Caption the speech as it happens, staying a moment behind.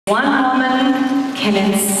One woman can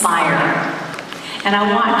inspire. And I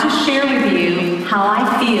want to share with you how I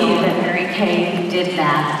feel that Mary Kay did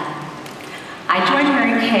that. I joined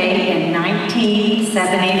Mary Kay in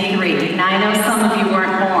 1973. Now I know some of you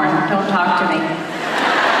weren't born. Don't talk to me.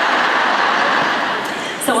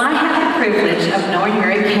 So I had the privilege of knowing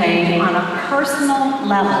Mary Kay on a personal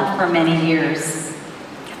level for many years.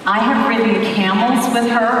 I have ridden camels with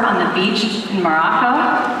her on the beach in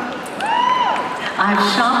Morocco. I've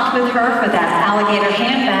shopped with her for that alligator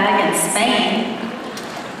handbag in Spain.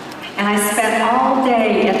 And I spent all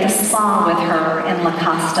day at the spa with her in La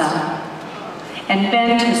Costa. And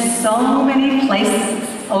been to so many places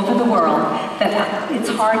over the world that it's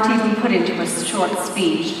hard to even put into a short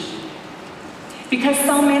speech. Because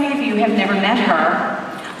so many of you have never met her,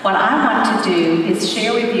 what I want to do is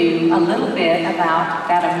share with you a little bit about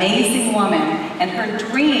that amazing woman and her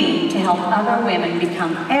dream to help other women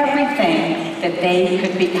become everything that they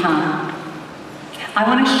could become. I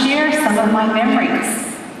want to share some of my memories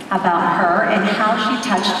about her and how she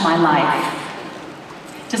touched my life.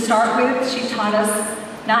 To start with, she taught us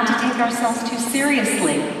not to take ourselves too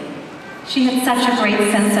seriously. She had such a great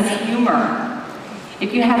sense of humor.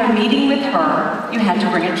 If you had a meeting with her, you had to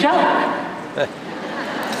bring a joke.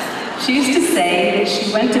 She used to say that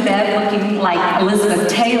she went to bed looking like Elizabeth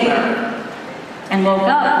Taylor and woke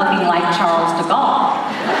up looking like Charles de Gaulle.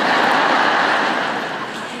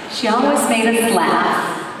 She always made us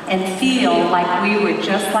laugh and feel like we were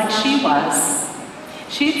just like she was.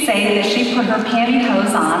 She'd say that she put her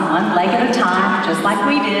pantyhose on one leg at a time, just like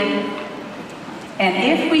we did. And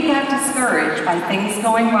if we got discouraged by things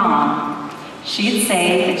going wrong, she'd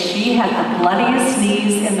say that she had the bloodiest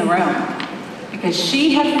knees in the room because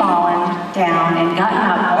she had fallen down and gotten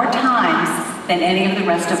up more times than any of the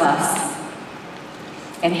rest of us.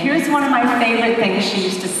 And here's one of my favorite things she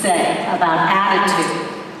used to say about attitude.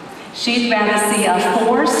 She'd rather see a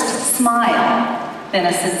forced smile than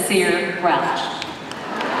a sincere grouch.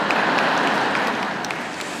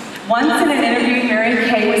 Once in an interview, Mary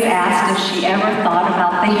Kay was asked if she ever thought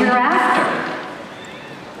about the hereafter.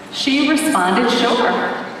 She responded, sure.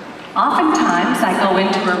 Oftentimes, I go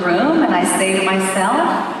into a room and I say to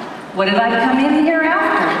myself, what did I come in here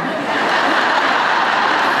after?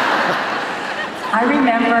 I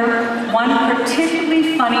remember one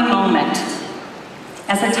particularly funny moment.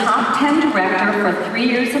 As a top 10 director for 3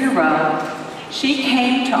 years in a row, she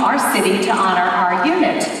came to our city to honor our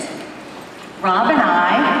unit. Rob and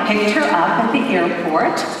I picked her up at the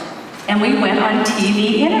airport, and we went on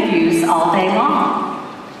TV interviews all day long.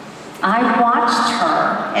 I watched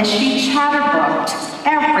her as she chatterbooked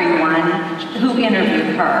everyone who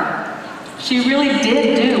interviewed her. She really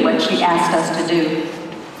did do what she asked us to do.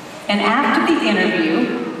 And after the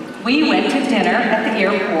interview, we went to dinner at the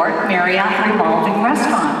airport Marriott Revolving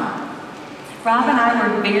Restaurant. Rob and I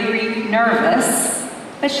were very nervous,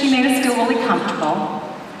 but she made us feel really comfortable.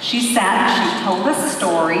 She sat and she told us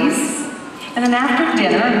stories, and then after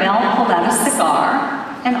dinner, Mel pulled out a cigar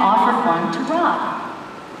and offered one to Rob.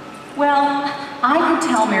 Well, I could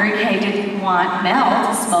tell Mary Kay didn't want Mel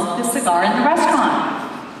to smoke the cigar in the restaurant.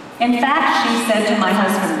 In fact, she said to my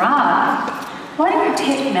husband, Rob, why don't you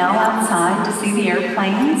take Mel outside to see the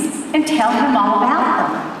airplanes and tell him all about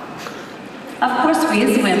them? Of course, we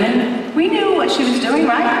as women, we knew what she was doing,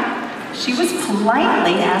 right? She was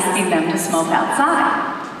politely asking them to smoke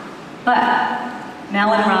outside. But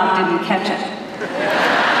Mel and Rob didn't catch it.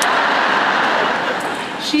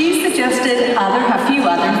 She suggested a few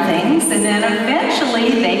other things, and then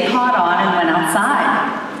eventually they caught on and went outside.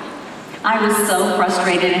 I was so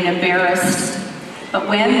frustrated and embarrassed, but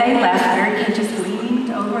when they left, Mary Kay just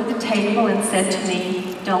leaned over the table and said to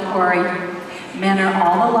me, don't worry, men are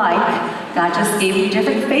all alike. God just gave you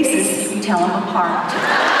different faces so you can tell them apart.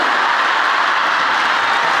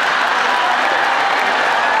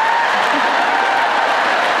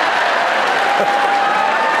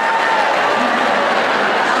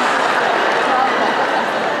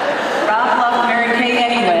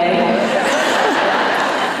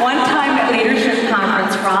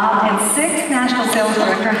 Sales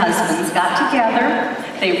director husbands got together,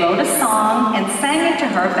 they wrote a song and sang it to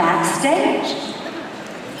her backstage.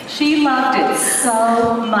 She loved it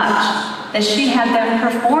so much that she had them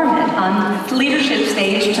perform it on the leadership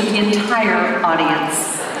stage to the entire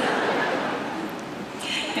audience.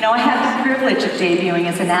 You know, I had the privilege of debuting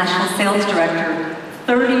as a national sales director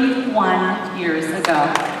 31 years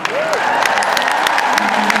ago.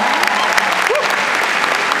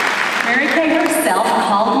 Mary Kay herself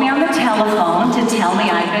called me on the telephone to tell me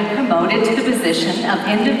I'd been promoted to the position of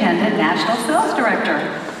independent national sales director.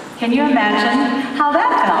 Can you imagine how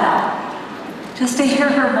that felt? Just to hear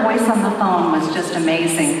her voice on the phone was just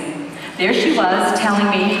amazing. There she was telling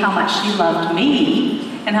me how much she loved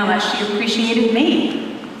me and how much she appreciated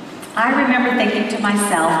me. I remember thinking to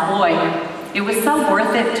myself, boy, it was so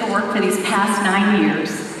worth it to work for these past 9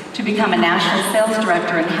 years to become a national sales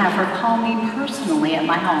director and have her call me personally at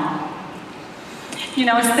my home. You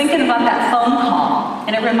know, I was thinking about that phone call,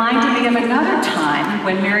 and it reminded me of another time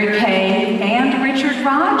when Mary Kay and Richard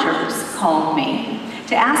Rogers called me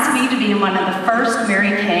to ask me to be in one of the first Mary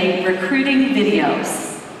Kay recruiting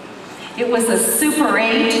videos. It was a Super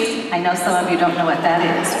 8. I know some of you don't know what that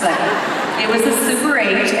is, but it was a Super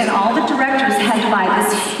 8, and all the directors had to buy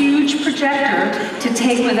this huge projector to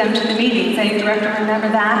take with them to the meetings. Any director remember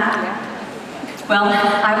that? Well,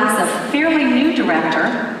 I was a fairly new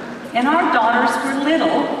director, and our daughters were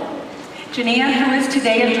little. Janine, who is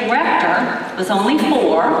today a director, was only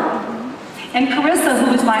 4. And Carissa,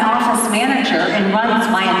 who is my office manager and runs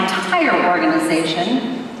my entire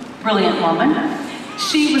organization, brilliant woman,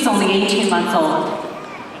 she was only 18 months old.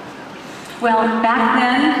 Well, back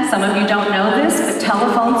then, some of you don't know this, but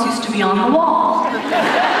telephones used to be on the wall.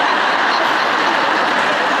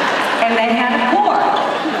 And they had a cord.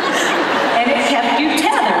 And it kept you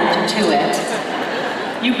tethered to it.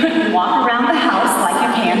 You couldn't walk around the house like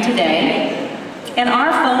you can today. And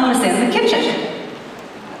our phone was in the kitchen.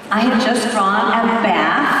 I had just drawn a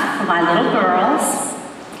bath for my little girls,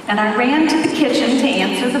 and I ran to the kitchen to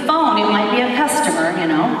answer the phone. It might be a customer, you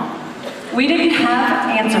know. We didn't have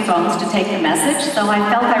answer phones to take the message, so I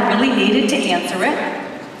felt I really needed to answer it.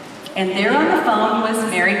 And there on the phone was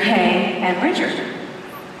Mary Kay and Richard.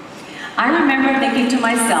 I remember thinking to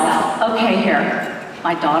myself, okay, here,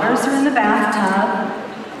 my daughters are in the bathtub.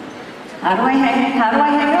 How do I hang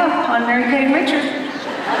up on Mary Kay and Richard?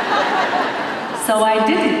 So I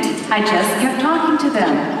didn't. I just kept talking to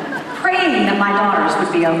them, praying that my daughters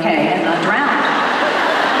would be okay and not drown.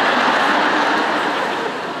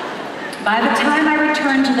 By the time I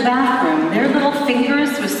returned to the bathroom, their little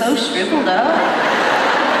fingers were so shriveled up.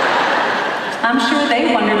 I'm sure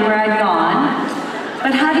they wondered where I'd gone.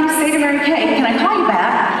 But how do you say to Mary Kay, can I call you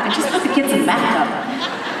back? I just put the kids in backup.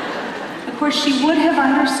 Of course, she would have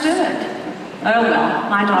understood. Oh well,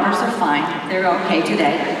 my daughters are fine. They're okay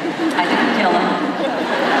today. I didn't kill them.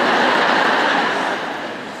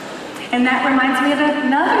 And that reminds me of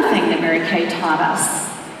another thing that Mary Kay taught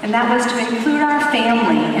us, and that was to include our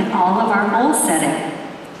family in all of our goal setting.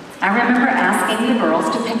 I remember asking the girls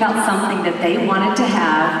to pick out something that they wanted to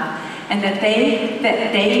have, and that they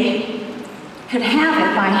could have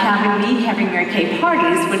it by having Mary Kay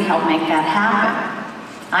parties would help make that happen.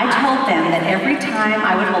 I told them that every time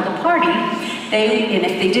I would hold a party, and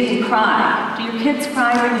if they didn't cry, do your kids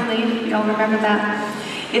cry when you leave? You all remember that?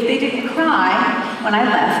 If they didn't cry when I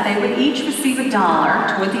left, they would each receive $1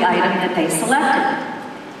 toward the item that they selected.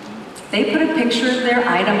 They put a picture of their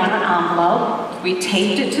item on an envelope, we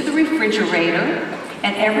taped it to the refrigerator,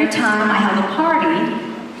 and every time I held a party,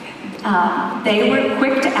 they were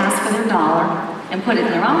quick to ask for their $1 and put it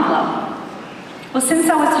in their envelope. Well, since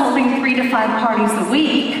I was holding 3 to 5 parties a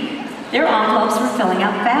week, their envelopes were filling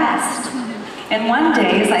up fast. And one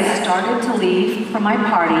day, as I started to leave for my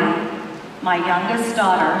party, my youngest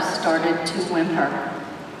daughter started to whimper.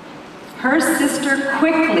 Her sister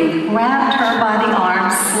quickly grabbed her by the arm,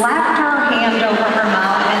 slapped her hand over her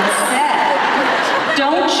mouth, and said,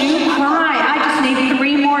 "Don't you cry, I just need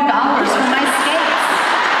 $3 more for my skates."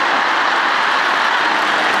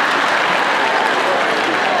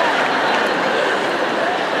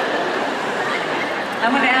 I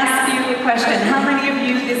want to ask you a question. How many of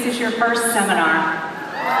you, this is your first seminar?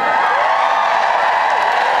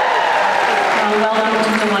 Well, welcome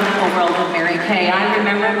to the wonderful world of Mary Kay. I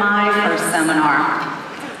remember my first seminar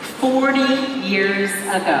 40 years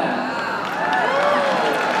ago.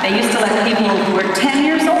 They used to let people who were 10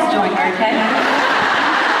 years old join Mary Kay.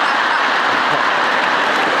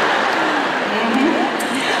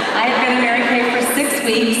 I had been in Mary Kay for 6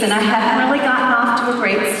 weeks, and I hadn't really gotten off to a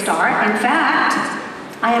great start. In fact,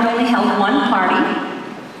 I had only held one party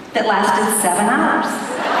that lasted 7 hours.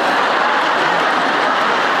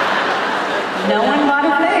 No one bought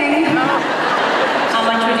a thing. How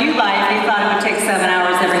much would you buy if you thought it would take 7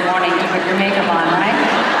 hours every morning to put your makeup on, right?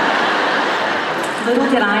 Little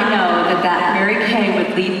did I know that Mary Kay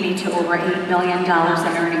would lead me to over $8 million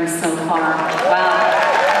in earnings so far. Wow.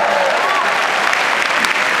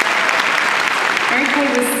 Mary Kay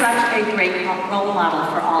was such a great role model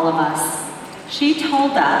for all of us. She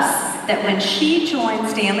told us that when she joined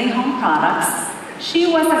Stanley Home Products, she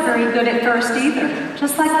wasn't very good at first either,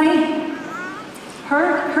 just like me.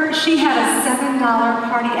 She had a $7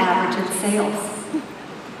 party average in sales.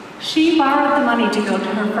 She borrowed the money to go to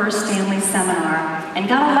her first family seminar and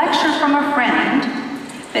got a lecture from a friend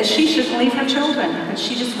that she shouldn't leave her children, but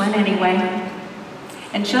she just went anyway.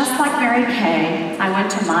 And just like Mary Kay, I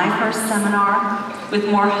went to my first seminar with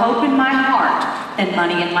more hope in my heart than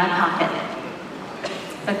money in my pocket.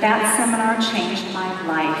 But that seminar changed my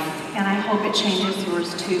life, and I hope it changes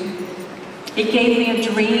yours too. It gave me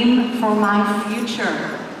a dream for my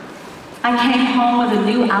future. I came home with a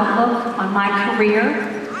new outlook on my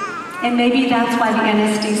career, and maybe that's why the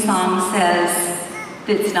ESNSD song says,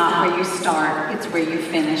 it's not where you start, it's where you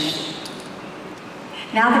finish.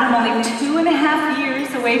 Now that I'm only 2.5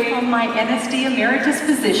 years away from my ESNSD emeritus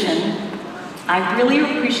position, I really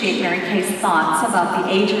appreciate Mary Kay's thoughts about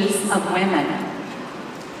the ages of women.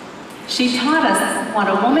 She taught us what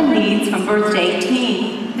a woman needs from birth to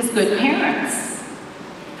 18 is good parents.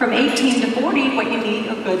 From 18 to 40, what you need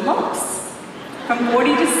are good looks. From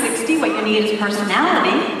 40 to 60, what you need is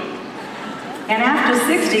personality. And after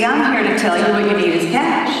 60, I'm here to tell you what you need is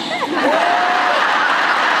cash.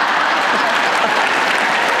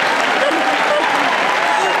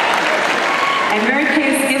 And Mary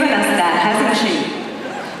Kay has given us that, hasn't she?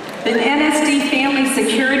 The ESNSD Family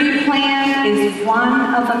Security Plan is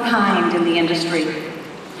one of a kind in the industry.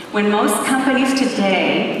 When most companies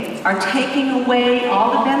today are taking away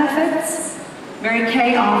all the benefits, Mary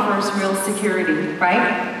Kay offers real security,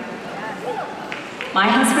 right? My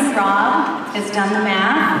husband Rob has done the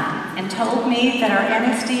math and told me that our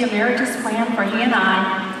ESNSD emeritus plan for he and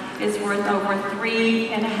I is worth over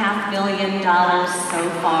 $3.5 million so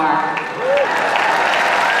far.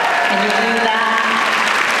 Can you believe that?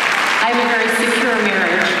 I have a very secure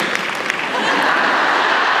marriage.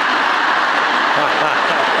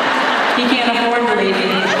 He can't afford to leave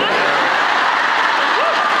me.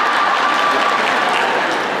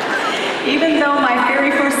 Even though my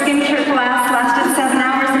very first skincare class lasted 7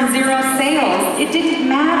 hours and 0 sales, it didn't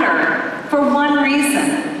matter for one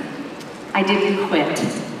reason. I didn't quit.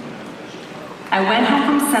 I went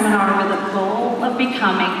home from seminar with a goal of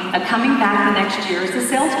coming back the next year as a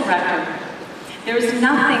sales director. There's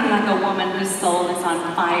nothing like a woman whose soul is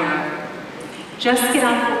on fire. Just get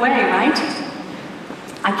out of the way, right?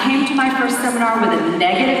 I came to my first seminar with a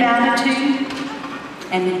negative attitude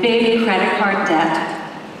and big credit card debt.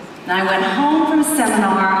 And I went home from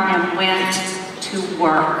seminar and went to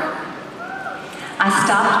work. I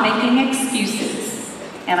stopped making excuses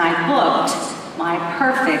and I booked my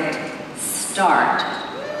perfect start.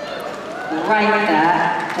 Write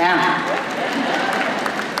that down.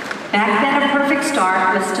 Back then, a perfect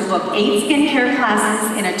start was to book 8 skincare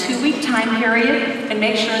classes in a 2-week time period and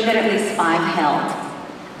make sure that at least 5 held.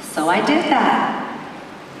 So I did that.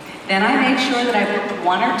 Then I made sure that I booked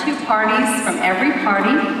 1 or 2 parties from every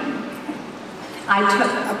party. I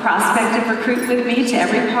took a prospective recruit with me to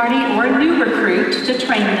every party or a new recruit to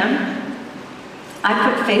train them. I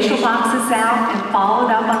put facial boxes out and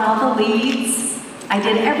followed up on all the leads. I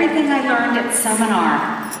did everything I learned at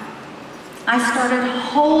seminar. I started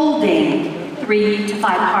holding 3 to 5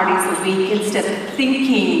 parties a week instead of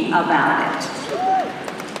thinking about it.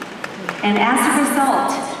 And as a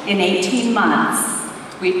result, in 18 months,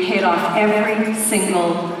 we paid off every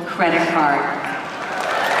single credit card.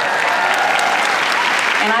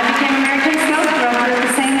 And I became a Mary Kay sales director at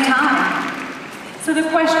the same time. So the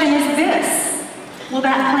question is this, will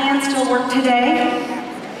that plan still work today?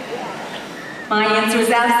 My answer is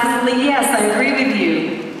absolutely yes, I agree with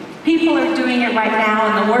you. People are doing it right now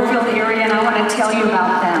in the Warfield area, and I want to tell you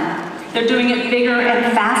about them. They're doing it bigger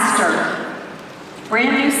and faster.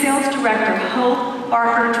 Brand new sales director, Hope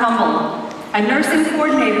Barker-Trumbull, a nursing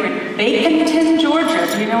coordinator in Baconton, Georgia.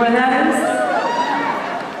 Do you know where that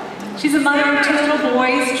is? She's a mother of 2 little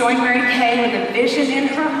boys, joined Mary Kay with a vision in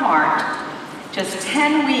her heart. Just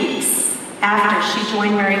 10 weeks after she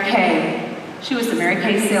joined Mary Kay, she was the Mary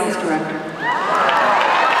Kay sales director.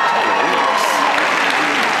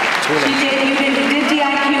 She did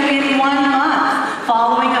DIQ in 1 month,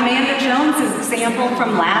 following Amanda Jones's example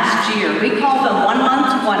from last year. We call them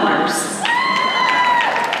 1-month wonders.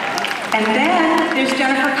 And then there's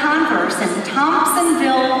Jennifer Converse in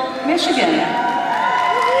Thompsonville, Michigan.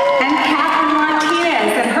 And Catherine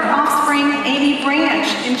Martinez and her offspring, Amy Branch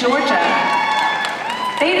in Georgia.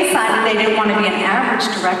 They decided they didn't want to be an average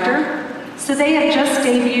director, so they have just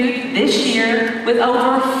debuted this year with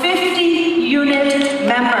over 50 unit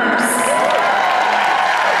members.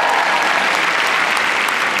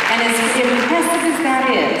 And as impressive as that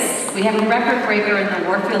is, we have a record breaker in the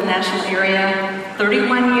Warfield National area.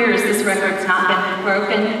 31 years this record's not been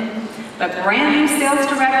broken. But brand new sales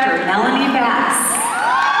director, Melanie Bass,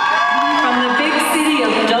 from the big city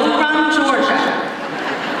of Doron, Georgia,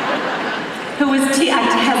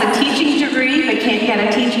 has a teaching degree but can't get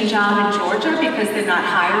a teaching job in Georgia because they're not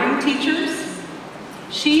hiring teachers.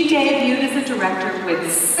 She debuted as a director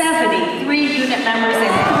with 73 unit members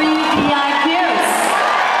and 3 PIQs.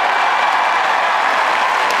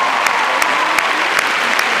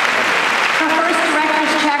 Her first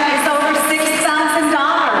director's check is over $6,000.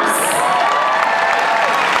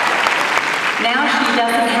 Now she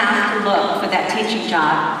doesn't have to look for that teaching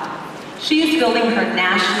job. She is building her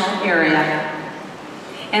national area.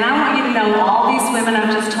 And I want you to know all these women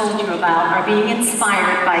I've just told you about are being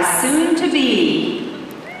inspired by soon-to-be,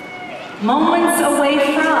 moments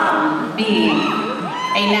away from being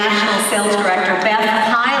a national sales director, Beth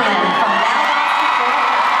Hyland from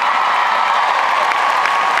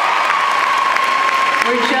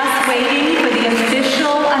We're just waiting for the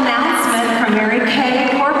official announcement from Mary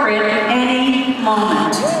Kay Corporate any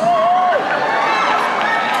moment.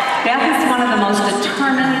 Beth is one of the most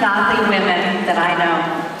determined, godly women that I know.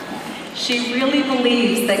 She really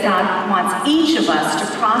believes that God wants each of us to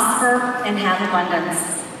prosper and have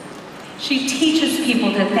abundance. She teaches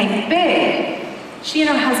people to think big. She and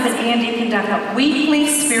her husband Andy conduct a weekly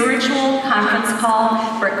spiritual conference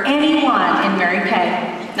call for anyone in Mary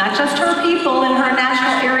Kay. Not just her people in her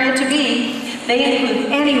national area to be, they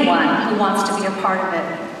include anyone who wants to be a part of it.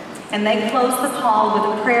 And they close the call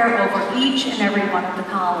with a prayer over each and every one of the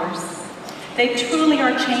callers. They truly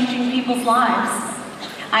are changing people's lives.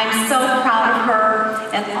 I'm so proud of her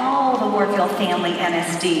and all the Warfield family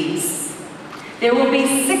NSDs. There will be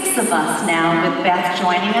 6 of us now with Beth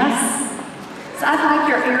joining us. So I'd like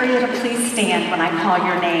your area to please stand when I call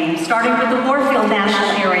your name. Starting with the Warfield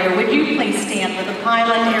National Area, would you please stand with the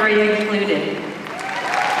Highland area included?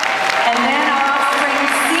 And then our offspring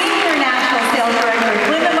Senior National Sales Director,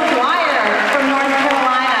 Linda McGuire from North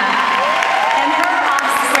Carolina. And her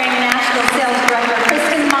offspring National Sales Director,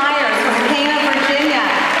 Kristen Myers from Cana, Virginia.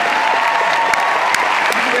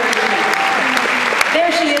 There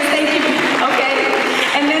she is, thank you. Okay.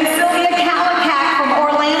 And then Sylvia Calicac from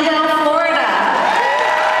Orlando, Florida.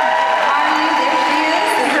 Arlene, there she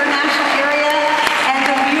is in her national area. And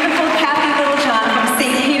the beautiful Kathy Littlejohn from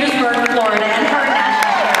St. Petersburg, Florida, and her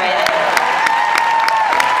national area.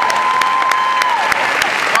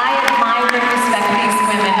 I admire and respect these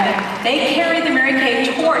women. They carry the Mary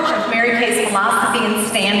Kay torch of Mary Kay's philosophy and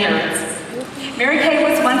standards. Mary Kay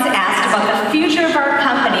was once asked about the future of our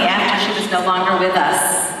company after she was no longer with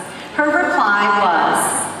us. Her reply was,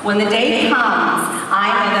 when the day comes, I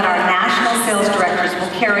know that our national sales directors will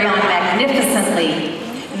carry on magnificently,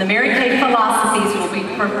 and the Mary Kay philosophies will be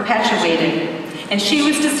perpetuated. And she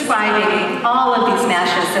was describing all of these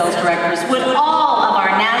national sales directors. Would all of our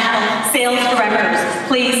national sales directors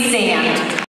please stand?